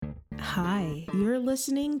Hi, you're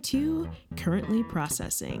listening to Currently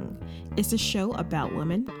Processing. It's a show about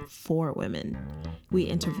women for women. We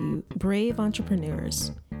interview brave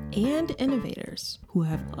entrepreneurs and innovators who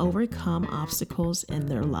have overcome obstacles in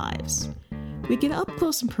their lives. We get up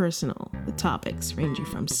close and personal with topics ranging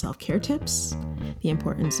from self-care tips, the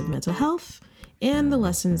importance of mental health, and the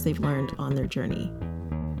lessons they've learned on their journey.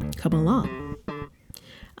 Come along.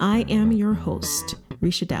 I am your host,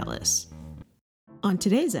 Risha Dallas. On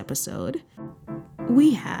today's episode,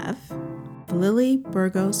 we have Lily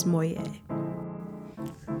Burgos Moye.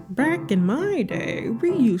 Back in my day,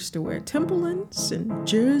 we used to wear Timberlands and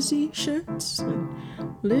jersey shirts and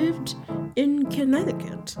lived in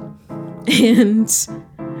Connecticut. And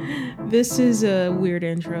this is a weird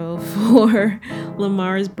intro for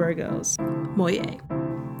Lamars Burgos Moye.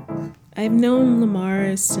 I've known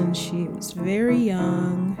Lamar since she was very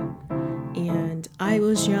young, and I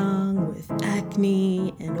was young with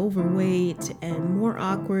acne and overweight and more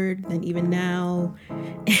awkward than even now.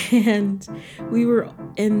 And we were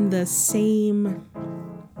in the same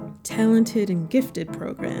talented and gifted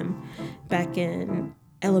program back in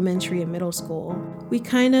elementary and middle school. We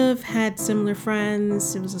kind of had similar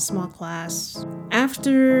friends. It was a small class.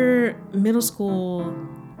 After middle school,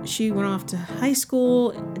 she went off to high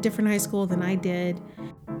school, a different high school than I did.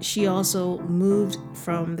 She also moved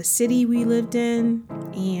from the city we lived in,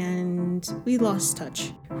 and we lost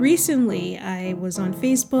touch. Recently, I was on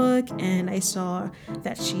Facebook and I saw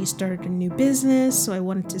that she started a new business, so I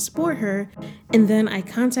wanted to support her. And then I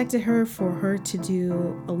contacted her for her to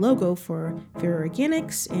do a logo for Vera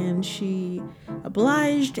Organics, and she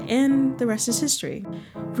obliged, and the rest is history.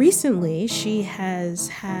 Recently, she has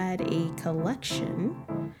had a collection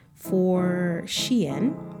for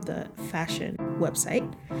Shein, the fashion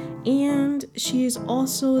website, and she's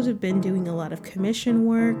also been doing a lot of commission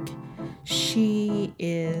work. She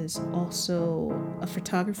is also a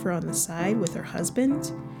photographer on the side with her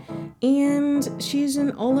husband, and she's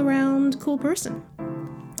an all-around cool person.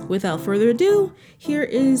 Without further ado, here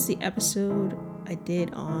is the episode I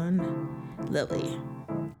did on Lily.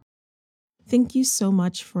 Thank you so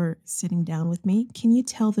much for sitting down with me. Can you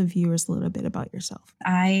tell the viewers a little bit about yourself?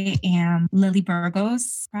 I am Lily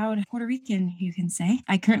Burgos, proud Puerto Rican, you can say.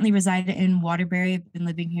 I currently reside in Waterbury. I've been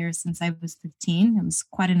living here since I was 15. It was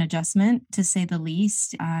quite an adjustment, to say the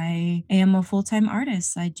least. I am a full-time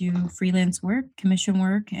artist. I do freelance work, commission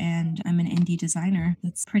work, and I'm an indie designer.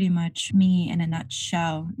 That's pretty much me in a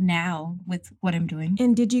nutshell now with what I'm doing.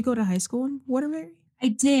 And did you go to high school in Waterbury? I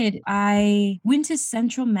did. I went to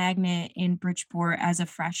Central Magnet in Bridgeport as a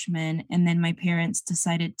freshman, and then my parents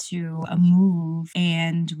decided to move,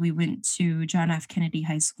 and we went to John F. Kennedy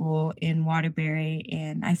High School in Waterbury,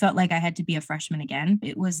 and I felt like I had to be a freshman again.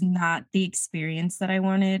 It was not the experience that I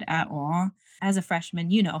wanted at all. As a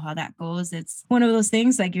freshman, you know how that goes. It's one of those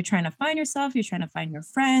things like you're trying to find yourself, you're trying to find your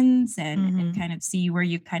friends and kind of see where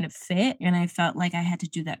you kind of fit. And I felt like I had to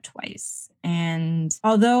do that twice. And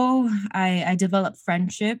although I developed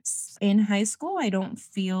friendships in high school, I don't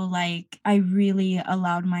feel like I really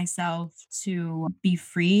allowed myself to be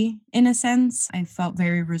free in a sense. I felt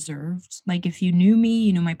very reserved. Like if you knew me,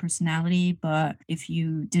 you knew my personality, but if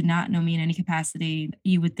you did not know me in any capacity,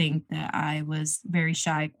 you would think that I was very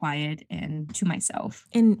shy, quiet, and to myself.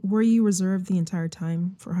 And were you reserved the entire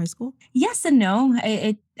time for high school? Yes and no.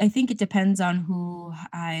 I think it depends on who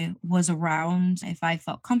I was around. If I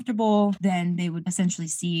felt comfortable, then they would essentially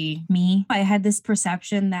see me. I had this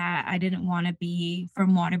perception that I didn't want to be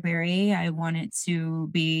from Waterbury. I wanted to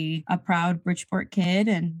be a proud Bridgeport kid,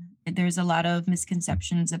 and there's a lot of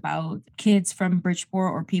misconceptions about kids from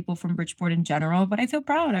Bridgeport or people from Bridgeport in general, but I feel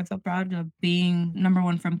proud. I feel proud of being number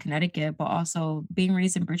one from Connecticut, but also being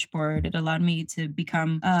raised in Bridgeport. It allowed me to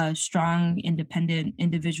become a strong, independent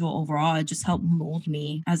individual overall. It just helped mold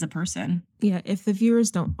me as a person. Yeah, if the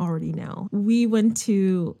viewers don't already know, we went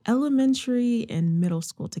to elementary and middle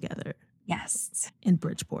school together. Yes. In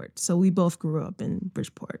Bridgeport. So we both grew up in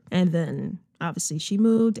Bridgeport. And then obviously she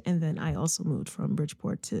moved, and then I also moved from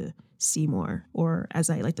Bridgeport to Seymour, or as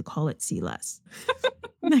I like to call it, see less.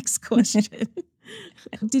 Next question.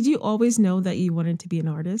 Did you always know that you wanted to be an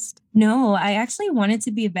artist? No, I actually wanted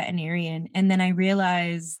to be a veterinarian. And then I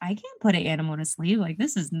realized I can't put an animal to sleep. Like,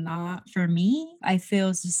 this is not for me. I feel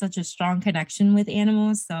just such a strong connection with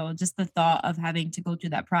animals. So just the thought of having to go through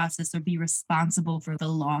that process or be responsible for the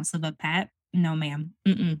loss of a pet, no, ma'am.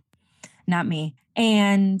 Not me.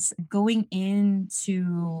 And going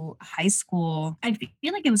into high school, I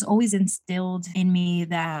feel like it was always instilled in me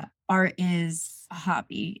that art is a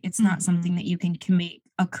hobby. It's not something that you can make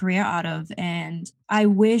a career out of. And I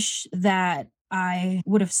wish that I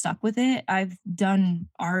would have stuck with it. I've done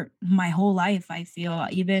art my whole life, I feel.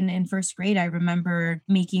 Even in first grade, I remember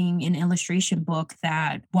making an illustration book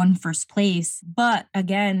that won first place. But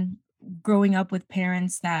again, growing up with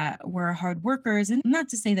parents that were hard workers, and not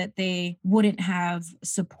to say that they wouldn't have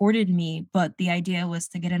supported me, but the idea was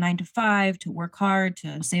to get a 9 to 5, to work hard,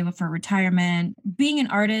 to save up for retirement. Being an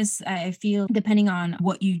artist, I feel, depending on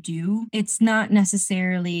what you do, it's not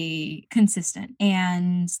necessarily consistent,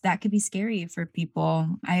 and that could be scary for people.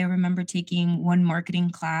 I remember taking one marketing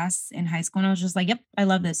class in high school and I was just like, yep, I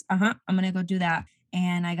love this. I'm going to go do that.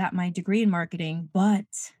 And I got my degree in marketing, but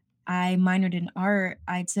I minored in art.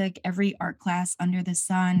 I took every art class under the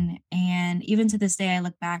sun. And even to this day, I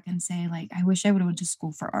look back and say, like, I wish I would have went to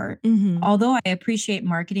school for art. Mm-hmm. Although I appreciate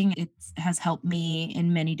marketing, it has helped me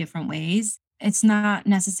in many different ways. It's not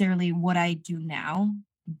necessarily what I do now,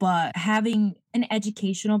 but having an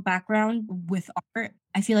educational background with art,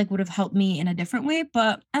 I feel like would have helped me in a different way.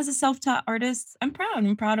 But as a self taught artist, I'm proud.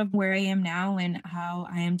 I'm proud of where I am now and how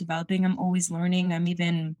I am developing. I'm always learning. I'm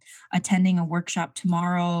even attending a workshop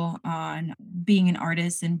tomorrow on being an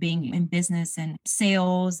artist and being in business and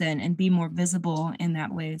sales and be more visible in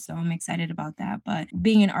that way. So I'm excited about that. But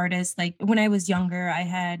being an artist, like when I was younger, I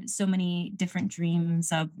had so many different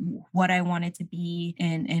dreams of what I wanted to be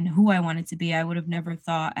and who I wanted to be. I would have never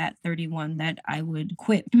thought at 31 that I would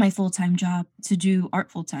quit my full-time job to do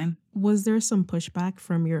art full-time. Was there some pushback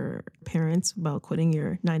from your parents about quitting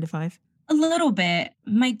your 9 to 5? A little bit.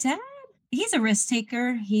 My dad, he's a risk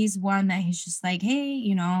taker. He's one that he's just like, hey,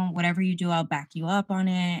 whatever you do, I'll back you up on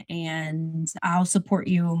it and I'll support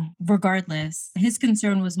you regardless. His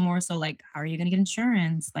concern was more so like, how are you going to get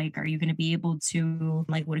insurance? Like, are you going to be able to,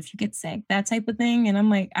 like, what if you get sick? That type of thing. And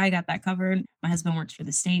I'm like, I got that covered. My husband works for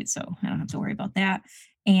the state, so I don't have to worry about that.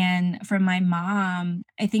 And for my mom,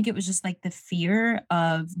 I think it was just like the fear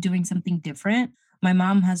of doing something different. My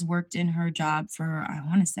mom has worked in her job for, I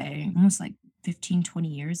want to say, almost like 15, 20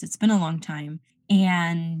 years. It's been a long time.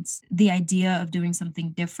 And the idea of doing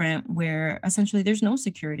something different where essentially there's no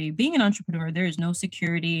security. Being an entrepreneur, there is no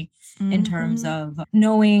security in terms Mm-hmm. of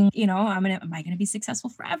knowing, am I gonna be successful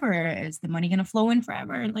forever? Is the money gonna flow in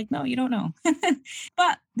forever? Like, no, you don't know.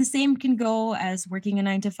 But the same can go as working a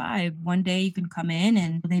 9 to 5. One day you can come in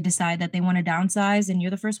and they decide that they want to downsize and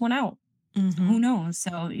you're the first one out. Mm-hmm. Who knows?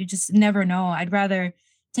 So you just never know. I'd rather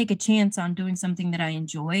take a chance on doing something that I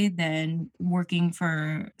enjoy than working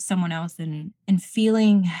for someone else and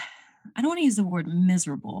feeling, I don't want to use the word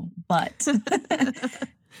miserable, but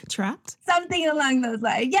Trapped? something along those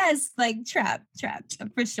lines. Yes, like trapped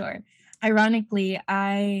for sure. Ironically,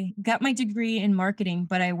 I got my degree in marketing,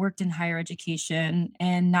 but I worked in higher education.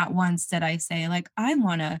 And not once did I say, like, I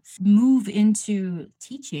want to move into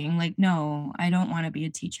teaching. Like, no, I don't want to be a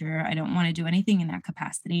teacher. I don't want to do anything in that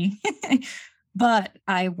capacity. But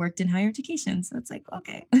I worked in higher education. So it's like,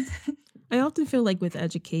 okay. I often feel like with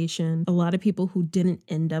education, a lot of people who didn't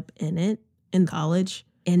end up in it in college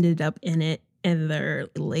ended up in it in their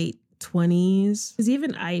late 20s. Because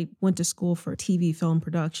even I went to school for TV film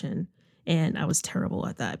production, and I was terrible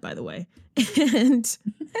at that, by the way. And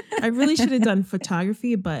I really should have done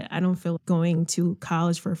photography, but I don't feel going to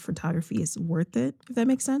college for photography is worth it, if that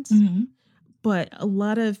makes sense. Mhm. But a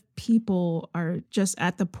lot of people are just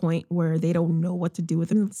at the point where they don't know what to do with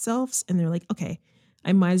themselves. And they're like, okay,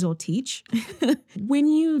 I might as well teach. When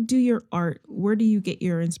you do your art, where do you get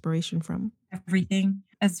your inspiration from? Everything.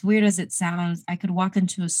 As weird as it sounds, I could walk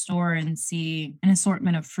into a store and see an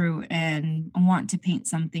assortment of fruit and want to paint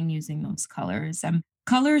something using those colors.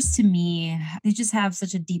 Colors to me, they just have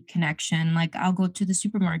such a deep connection. Like I'll go to the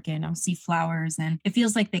supermarket and I'll see flowers and it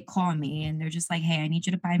feels like they call me and they're just like, hey, I need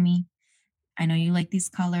you to buy me. I know you like these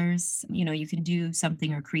colors. You can do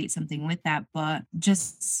something or create something with that, but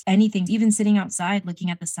just anything, even sitting outside,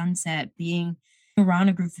 looking at the sunset, being around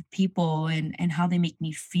a group of people and how they make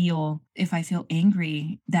me feel. If I feel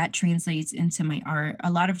angry, that translates into my art.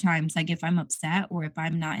 A lot of times, like if I'm upset or if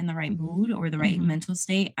I'm not in the right mood or the right Mhm. mental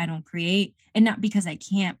state, I don't create. And not because I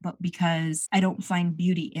can't, but because I don't find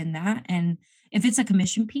beauty in that. And if it's a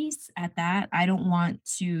commission piece at that, I don't want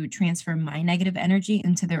to transfer my negative energy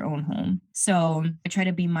into their own home. So I try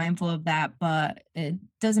to be mindful of that, but it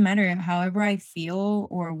doesn't matter. However I feel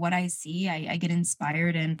or what I see, I get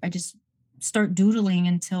inspired and I just start doodling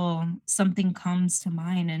until something comes to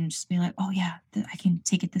mind and just be like, oh yeah, I can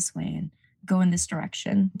take it this way and go in this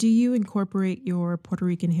direction. Do you incorporate your Puerto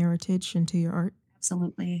Rican heritage into your art?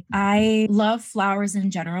 Absolutely. I love flowers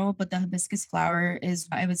in general, but the hibiscus flower is,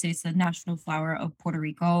 I would say, it's the national flower of Puerto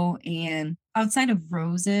Rico. And Outside of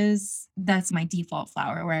roses, that's my default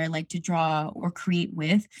flower where I like to draw or create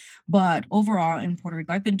with. But overall in Puerto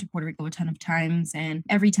Rico, I've been to Puerto Rico a ton of times, and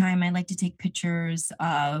every time I like to take pictures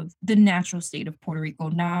of the natural state of Puerto Rico,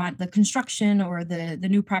 not the construction or the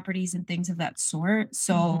new properties and things of that sort.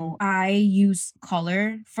 So I use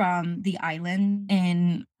color from the island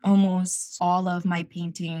in almost all of my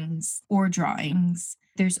paintings or drawings.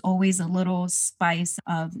 There's always a little spice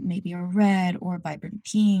of maybe a red or vibrant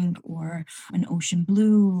pink or an ocean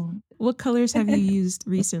blue. What colors have you used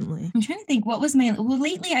recently? I'm trying to think what was my well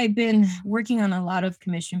lately I've been working on a lot of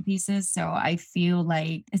commission pieces, so I feel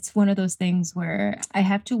like it's one of those things where I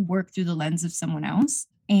have to work through the lens of someone else.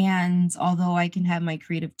 And although I can have my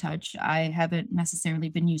creative touch, I haven't necessarily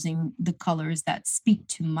been using the colors that speak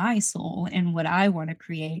to my soul and what I want to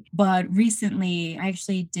create. But recently, I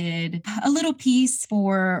actually did a little piece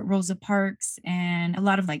for Rosa Parks and a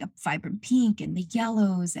lot of like a vibrant pink and the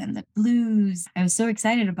yellows and the blues. I was so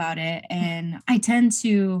excited about it. And I tend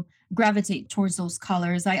to gravitate towards those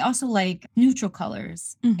colors. I also like neutral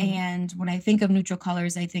colors. And when I think of neutral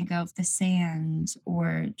colors, I think of the sand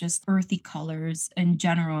or just earthy colors in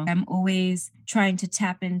general. I'm always trying to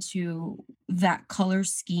tap into that color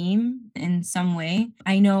scheme in some way.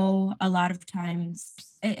 I know a lot of times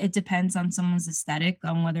it depends on someone's aesthetic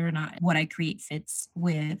on whether or not what I create fits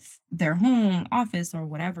with their home, office, or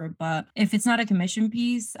whatever. But if it's not a commission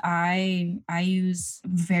piece, I use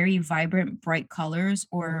very vibrant, bright colors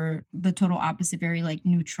or the total opposite, very like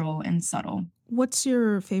neutral and subtle. What's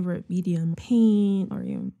your favorite medium? Paint? Are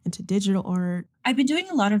you into digital art? I've been doing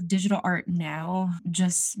a lot of digital art now,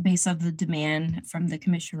 just based off the demand from the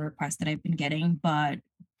commission requests that I've been getting. But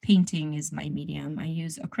painting is my medium. I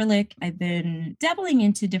use acrylic. I've been dabbling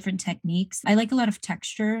into different techniques. I like a lot of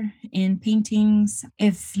texture in paintings.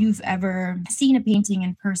 If you've ever seen a painting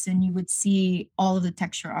in person, you would see all of the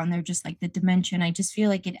texture on there, just like the dimension. I just feel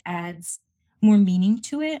like it adds more meaning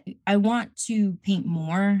to it. I want to paint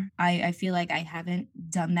more. I feel like I haven't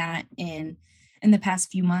done that in the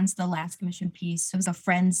past few months. The last commission piece was a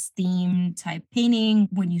Friends theme type painting.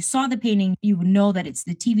 When you saw the painting, you would know that it's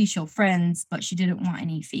the TV show Friends, but she didn't want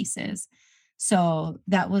any faces. So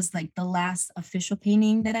that was like the last official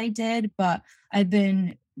painting that I did. But I've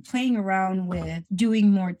been playing around with doing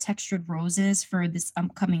more textured roses for this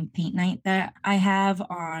upcoming paint night that I have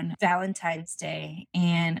on Valentine's Day.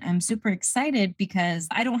 And I'm super excited because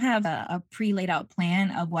I don't have a pre laid out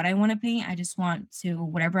plan of what I want to paint. I just want to,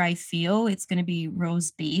 whatever I feel, it's going to be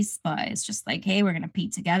rose based, but it's just like, hey, we're going to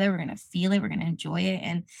paint together. We're going to feel it. We're going to enjoy it.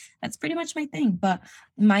 And that's pretty much my thing. But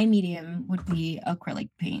my medium would be acrylic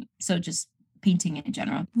paint. So just painting in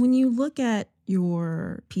general. When you look at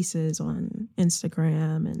your pieces on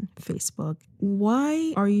Instagram and Facebook,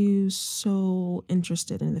 why are you so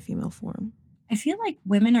interested in the female form? I feel like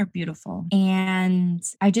women are beautiful and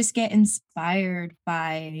I just get inspired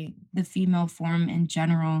by the female form in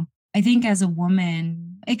general. I think as a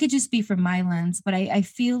woman, it could just be from my lens, but I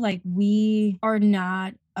feel like we are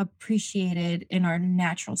not appreciated in our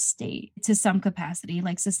natural state to some capacity.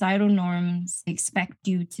 Like societal norms expect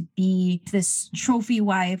you to be this trophy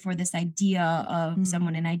wife or this idea of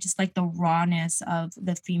someone. And I just like the rawness of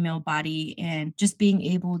the female body and just being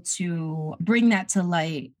able to bring that to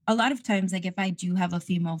light. A lot of times, like if I do have a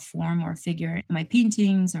female form or figure in my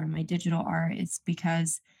paintings or my digital art, it's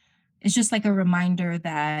because it's just like a reminder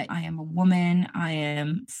that I am a woman, I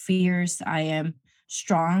am fierce, I am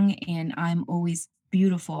strong, and I'm always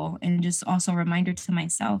beautiful. And just also a reminder to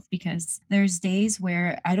myself because there's days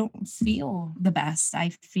where I don't feel the best. I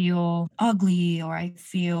feel ugly or I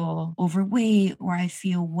feel overweight or I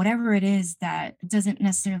feel whatever it is that doesn't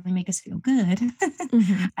necessarily make us feel good.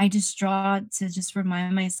 I just draw to just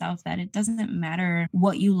remind myself that it doesn't matter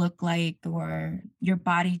what you look like or your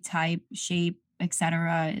body type, shape,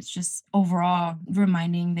 etc. It's just overall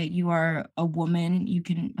reminding that you are a woman. You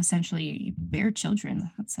can essentially bear children.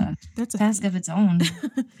 That's a task of its own.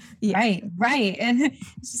 Yeah. Right, right. And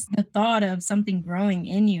it's just the thought of something growing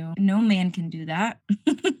in you. No man can do that.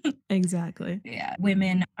 Exactly. Yeah,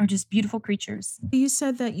 women are just beautiful creatures. You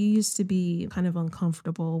said that you used to be kind of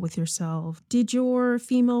uncomfortable with yourself. Did your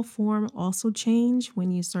female form also change when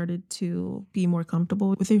you started to be more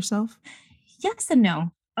comfortable with yourself? Yes and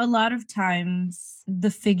no. A lot of times, the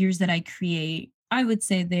figures that I create, I would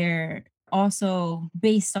say they're also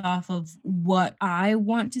based off of what I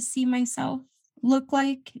want to see myself look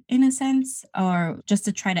like, in a sense, or just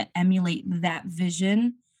to try to emulate that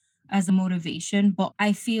vision as a motivation. But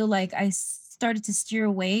I feel like I started to steer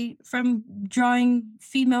away from drawing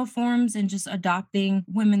female forms and just adopting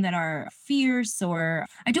women that are fierce, or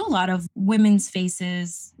I do a lot of women's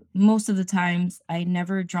faces most of the times I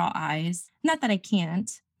never draw eyes. Not that I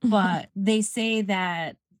can't, but they say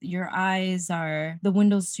that your eyes are the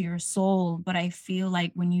windows to your soul. But I feel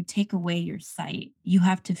like when you take away your sight, you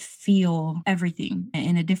have to feel everything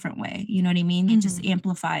in a different way. You know what I mean? It just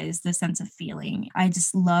amplifies the sense of feeling. I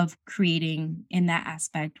just love creating in that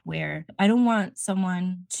aspect where I don't want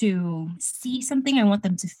someone to see something, I want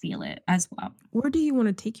them to feel it as well. Where do you want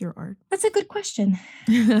to take your art? That's a good question.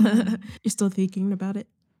 You're still thinking about it?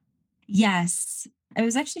 Yes. I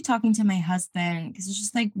was actually talking to my husband because it's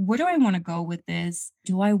just like, where do I want to go with this?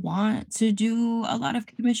 Do I want to do a lot of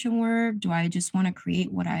commission work? Do I just want to create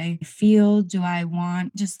what I feel? Do I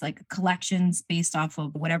want just like collections based off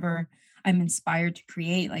of whatever I'm inspired to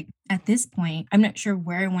create? Like at this point, I'm not sure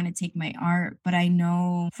where I want to take my art, but I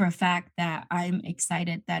know for a fact that I'm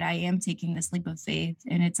excited that I am taking this leap of faith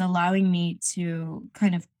and it's allowing me to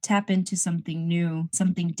kind of tap into something new,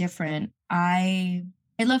 something different. I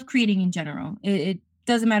love creating in general. It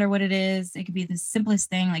doesn't matter what it is. It could be the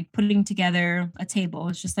simplest thing, like putting together a table.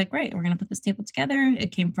 It's just like, right, we're going to put this table together.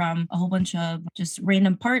 It came from a whole bunch of just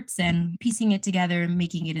random parts and piecing it together and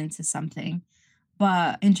making it into something.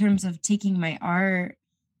 But in terms of taking my art,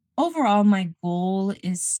 overall, my goal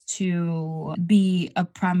is to be a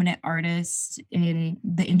prominent artist in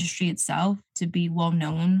the industry itself, to be well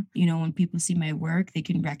known. You know, when people see my work, they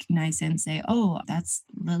can recognize it and say, oh, that's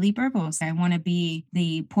Lily Burgos. I want to be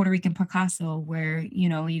the Puerto Rican Picasso, where, you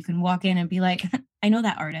know, you can walk in and be like, I know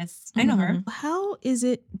that artist. I know her. How is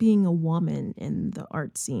it being a woman in the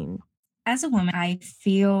art scene? As a woman, I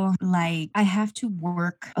feel like I have to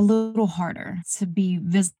work a little harder to be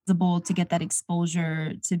visible, to get that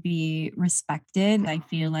exposure, to be respected. I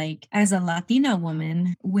feel like as a Latina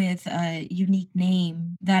woman with a unique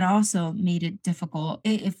name, that also made it difficult.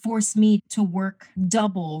 It forced me to work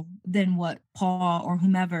double than what Paul or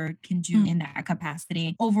whomever can do in that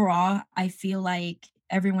capacity. Overall, I feel like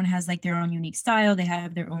everyone has like their own unique style. They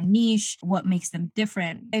have their own niche, what makes them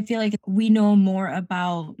different. I feel like we know more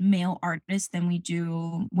about male artists than we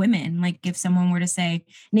do women. Like if someone were to say,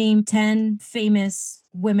 name 10 famous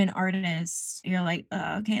women artists, you're like,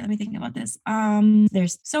 okay, let me think about this.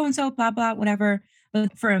 There's so and so, blah, blah, whatever.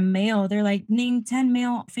 But for a male, they're like, name 10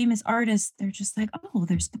 male famous artists. They're just like, oh,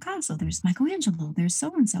 there's Picasso, there's Michelangelo, there's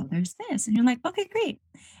so and so, there's this. And you're like, okay, great.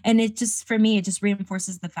 And it just, for me, it just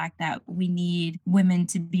reinforces the fact that we need women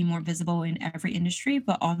to be more visible in every industry,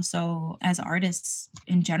 but also as artists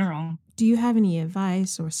in general. Do you have any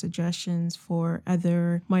advice or suggestions for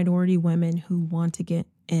other minority women who want to get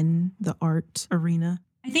in the art arena?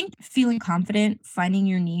 I think feeling confident, finding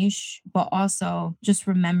your niche, but also just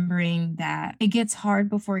remembering that it gets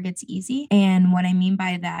hard before it gets easy. And what I mean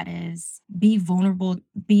by that is be vulnerable,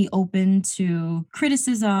 be open to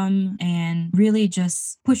criticism, and really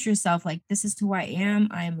just push yourself like, this is who I am.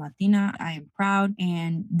 I am Latina. I am proud.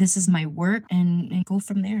 And this is my work. And go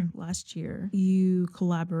from there. Last year, you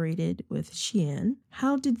collaborated with Shein.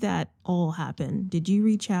 How did that all happen? Did you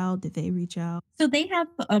reach out? Did they reach out? So they have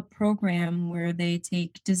a program where they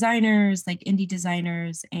take designers, like indie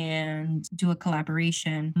designers, and do a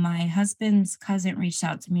collaboration. My husband's cousin reached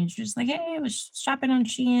out to me and she was like, hey, I was shopping on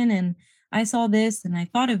Shein and I saw this and I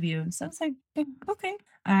thought of you. So I was like, okay.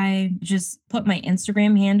 I just put my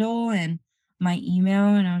Instagram handle and my email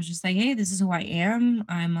and I was just like, hey, this is who I am.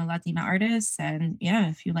 I'm a Latina artist. And yeah,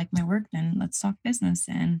 if you like my work, then let's talk business.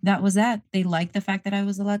 And that was that. They liked the fact that I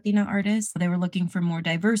was a Latina artist. They were looking for more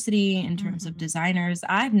diversity in terms of designers.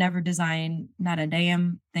 I've never designed not a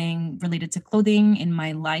damn thing related to clothing in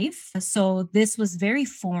my life. So this was very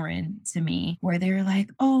foreign to me, where they were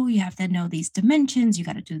like, oh, you have to know these dimensions. You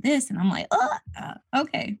got to do this. And I'm like, oh,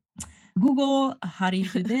 okay. Google, how do you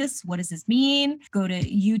do this? What does this mean? Go to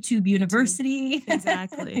YouTube University.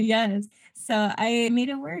 Exactly. Yes. So I made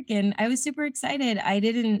it work and I was super excited. I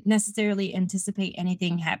didn't necessarily anticipate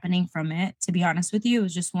anything happening from it. To be honest with you, it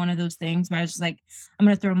was just one of those things where I was just like, I'm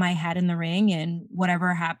going to throw my hat in the ring and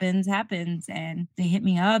whatever happens, happens. And they hit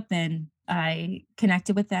me up and I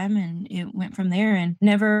connected with them and it went from there. And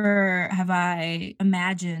never have I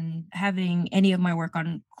imagined having any of my work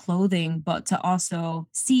on clothing, but to also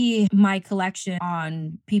see my collection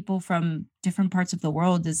on people from different parts of the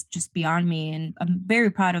world is just beyond me. And I'm very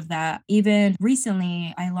proud of that. Even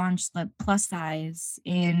recently, I launched the plus size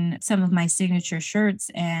in some of my signature shirts,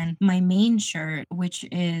 and my main shirt, which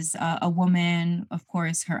is a woman, of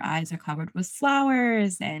course, her eyes are covered with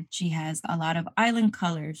flowers and she has a lot of island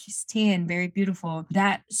colors. She's tan, very beautiful.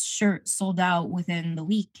 That shirt sold out within the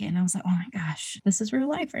week. And I was like, oh my gosh, this is real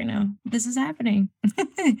life right now. This is happening.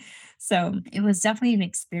 So it was definitely an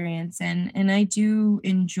experience. And I do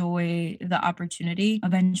enjoy the opportunity,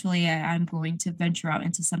 eventually I'm going to venture out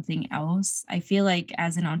into something else. I feel like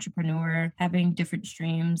as an entrepreneur, having different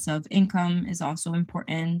streams of income is also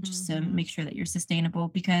important just to Mm-hmm. make sure that you're sustainable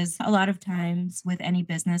because a lot of times with any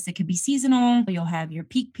business, it could be seasonal. You'll have your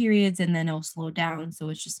peak periods and then it'll slow down. So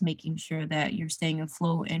it's just making sure that you're staying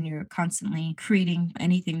afloat and you're constantly creating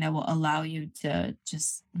anything that will allow you to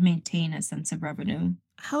just maintain a sense of revenue.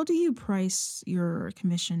 How do you price your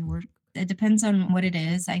commission work? It depends on what it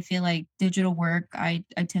is. I feel like digital work, I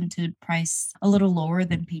tend to price a little lower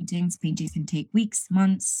than paintings. Paintings can take weeks,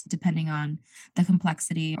 months, depending on the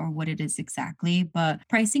complexity or what it is exactly. But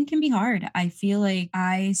pricing can be hard. I feel like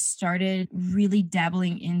I started really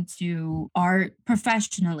dabbling into art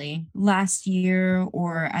professionally last year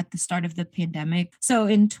or at the start of the pandemic. So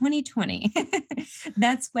in 2020,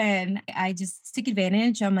 that's when I just took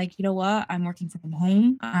advantage. I'm like, you know what? I'm working from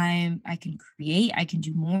home. I can create, I can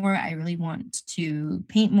do more. I really want to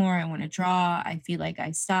paint more. I want to draw. I feel like I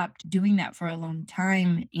stopped doing that for a long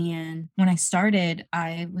time. And when I started,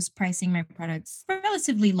 I was pricing my products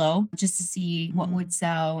relatively low just to see what would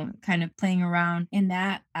sell, kind of playing around in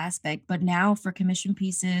that aspect. But now for commission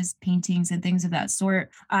pieces, paintings, and things of that sort,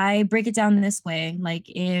 I break it down this way. Like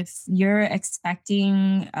if you're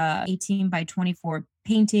expecting 18 by 24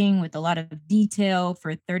 painting with a lot of detail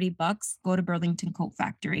for $30, go to Burlington Coat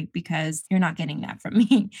Factory because you're not getting that from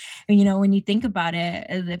me. And, when you think about it,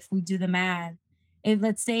 if we do the math, if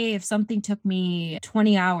let's say if something took me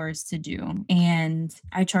 20 hours to do and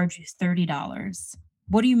I charge you $30,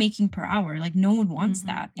 what are you making per hour? Like no one wants Mm-hmm.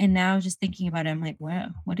 that. And now just thinking about it, I'm like, well,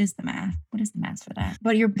 what is the math? What is the math for that?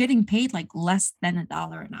 But you're getting paid like less than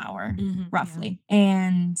 $1 an hour Mm-hmm. Yeah. roughly.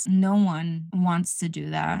 And no one wants to do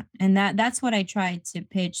that. And that's what I try to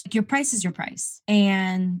pitch. Like, your price is your price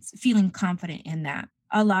and feeling confident in that.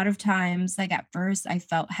 A lot of times, like at first, I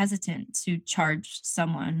felt hesitant to charge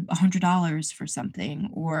someone $100 for something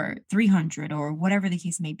or 300 or whatever the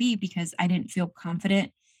case may be because I didn't feel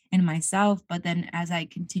confident in myself. But then as I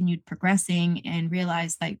continued progressing and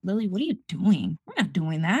realized, like, Lily, what are you doing? We're not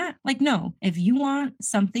doing that. Like, no, if you want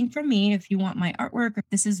something from me, if you want my artwork,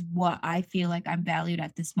 this is what I feel like I'm valued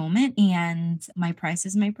at this moment. And my price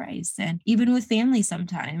is my price. And even with family,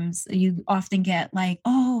 sometimes you often get like,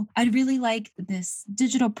 oh, I'd really like this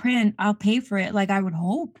digital print. I'll pay for it. Like, I would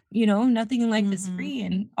hope, nothing in life is Mm-hmm. free.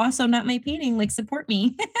 And also, not my painting, like, support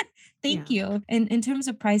me. Thank Yeah. you. And in terms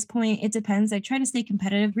of price point, it depends. I try to stay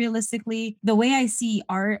competitive realistically. The way I see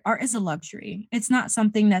art is a luxury. It's not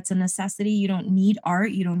something that's a necessity. You don't need art.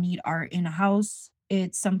 You don't need art in a house.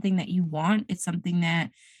 It's something that you want. It's something that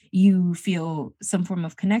you feel some form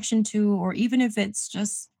of connection to, or even if it's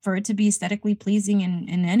just for it to be aesthetically pleasing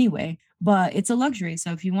in any way. But it's a luxury.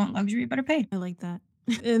 So if you want luxury, you better pay. I like that.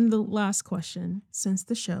 And the last question, since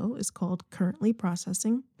the show is called Currently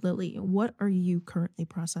Processing, Lily, what are you currently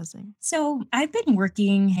processing? So I've been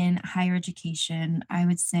working in higher education, I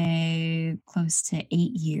would say close to 8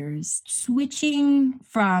 years. Switching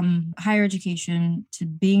from higher education to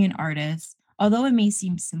being an artist, although it may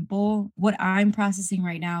seem simple, what I'm processing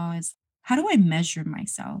right now is how do I measure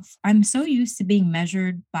myself? I'm so used to being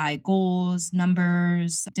measured by goals,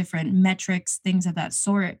 numbers, different metrics, things of that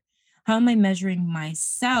sort. How am I measuring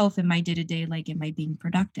myself in my day to day? Like, am I being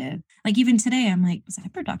productive? Like, even today, I'm like, was I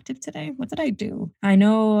productive today? What did I do? I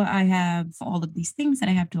know I have all of these things that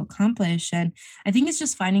I have to accomplish. And I think it's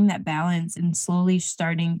just finding that balance and slowly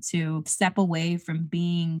starting to step away from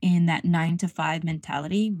being in that 9 to 5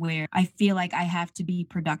 mentality where I feel like I have to be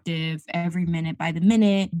productive every minute by the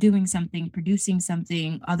minute, doing something, producing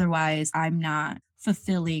something. Otherwise, I'm not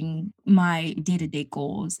fulfilling my day-to-day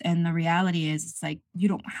goals. And the reality is it's like you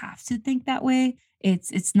don't have to think that way.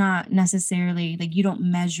 It's not necessarily like you don't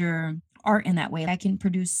measure art in that way. I can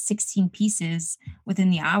produce 16 pieces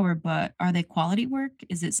within the hour, but are they quality work?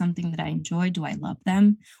 Is it something that I enjoy? Do I love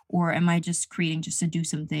them? Or am I just creating just to do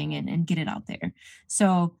something and get it out there?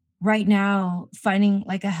 So right now, finding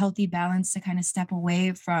like a healthy balance to kind of step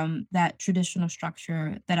away from that traditional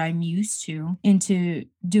structure that I'm used to into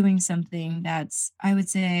doing something that's, I would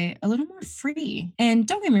say, a little more free. And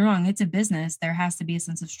don't get me wrong, it's a business. There has to be a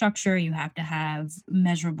sense of structure. You have to have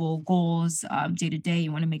measurable goals day to day.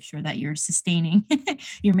 You want to make sure that you're sustaining,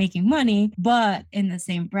 you're making money. But in the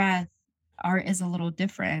same breath, art is a little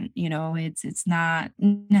different. It's not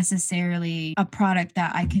necessarily a product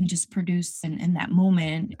that I can just produce in that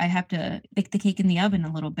moment. I have to bake the cake in the oven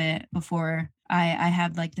a little bit before I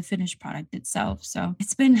have like the finished product itself. So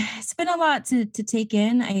it's been a lot to take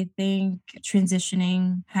in. I think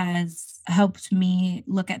transitioning has helped me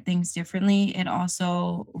look at things differently. It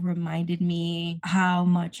also reminded me how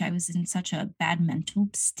much I was in such a bad mental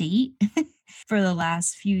state for the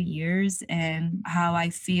last few years and how I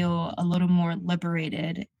feel a little more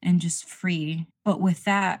liberated and just free. But with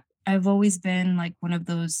that, I've always been like one of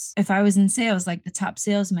those, if I was in sales, like the top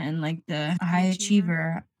salesman, like the high High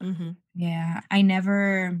achiever. achiever. Mm-hmm. Yeah, I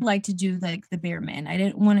never like to do like the bare min. I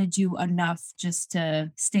didn't want to do enough just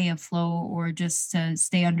to stay afloat or just to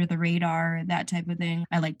stay under the radar, that type of thing.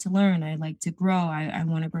 I like to learn, I like to grow, I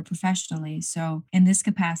want to grow professionally. So, in this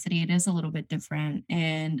capacity, it is a little bit different.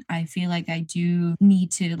 And I feel like I do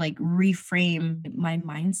need to like reframe my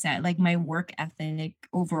mindset, like my work ethic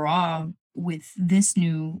overall with this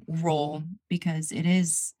new role because it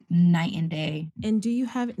is night and day. And do you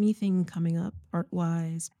have anything coming up art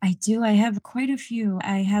wise? I do. I have quite a few.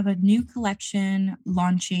 I have a new collection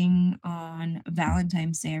launching on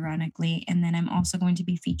Valentine's Day, ironically. And then I'm also going to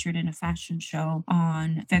be featured in a fashion show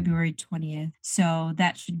on February 20th. So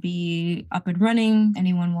that should be up and running.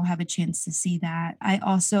 Anyone will have a chance to see that. I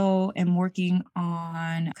also am working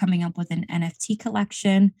on coming up with an NFT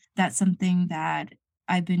collection. That's something that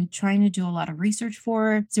I've been trying to do a lot of research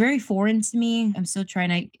for. It's very foreign to me. I'm still trying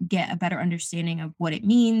to get a better understanding of what it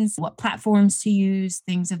means, what platforms to use,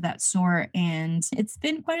 things of that sort. And it's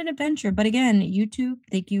been quite an adventure. But again, YouTube,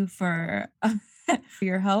 thank you for for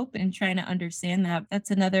your help in trying to understand that.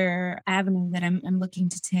 That's another avenue that I'm looking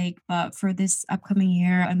to take. But for this upcoming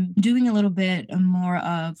year, I'm doing a little bit more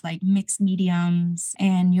of like mixed mediums,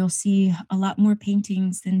 and you'll see a lot more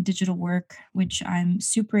paintings than digital work, which I'm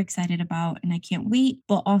super excited about and I can't wait.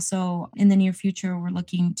 But also in the near future, we're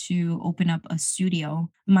looking to open up a studio.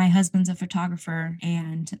 My husband's a photographer,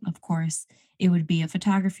 and of course, it would be a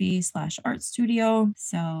photography slash art studio.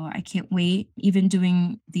 So I can't wait. Even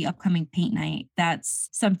doing the upcoming paint night, that's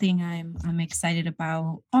something I'm excited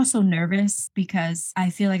about. Also nervous because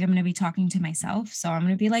I feel like I'm going to be talking to myself. So I'm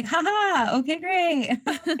going to be like, haha, okay, great.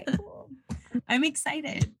 Okay, cool. I'm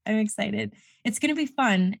excited. I'm excited. It's going to be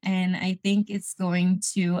fun. And I think it's going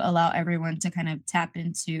to allow everyone to kind of tap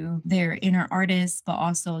into their inner artist, but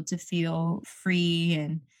also to feel free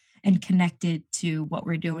and connected to what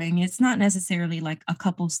we're doing. It's not necessarily like a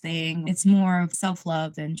couples thing. It's more of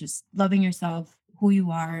self-love and just loving yourself, who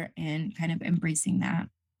you are, and kind of embracing that.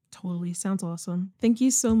 Totally. Sounds awesome. Thank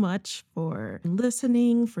you so much for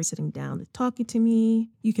listening, for sitting down and talking to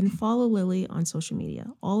me. You can follow Lily on social media.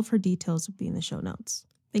 All of her details will be in the show notes.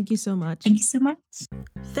 Thank you so much. Thank you so much.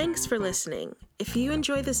 Thanks for listening. If you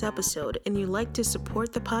enjoyed this episode and you'd like to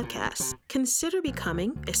support the podcast, consider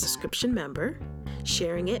becoming a subscription member,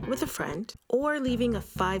 sharing it with a friend, or leaving a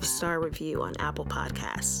 5-star review on Apple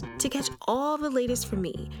Podcasts. To catch all the latest from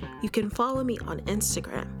me, you can follow me on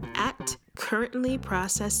Instagram at Currently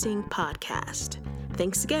Processing Podcast.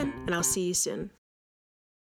 Thanks again, and I'll see you soon.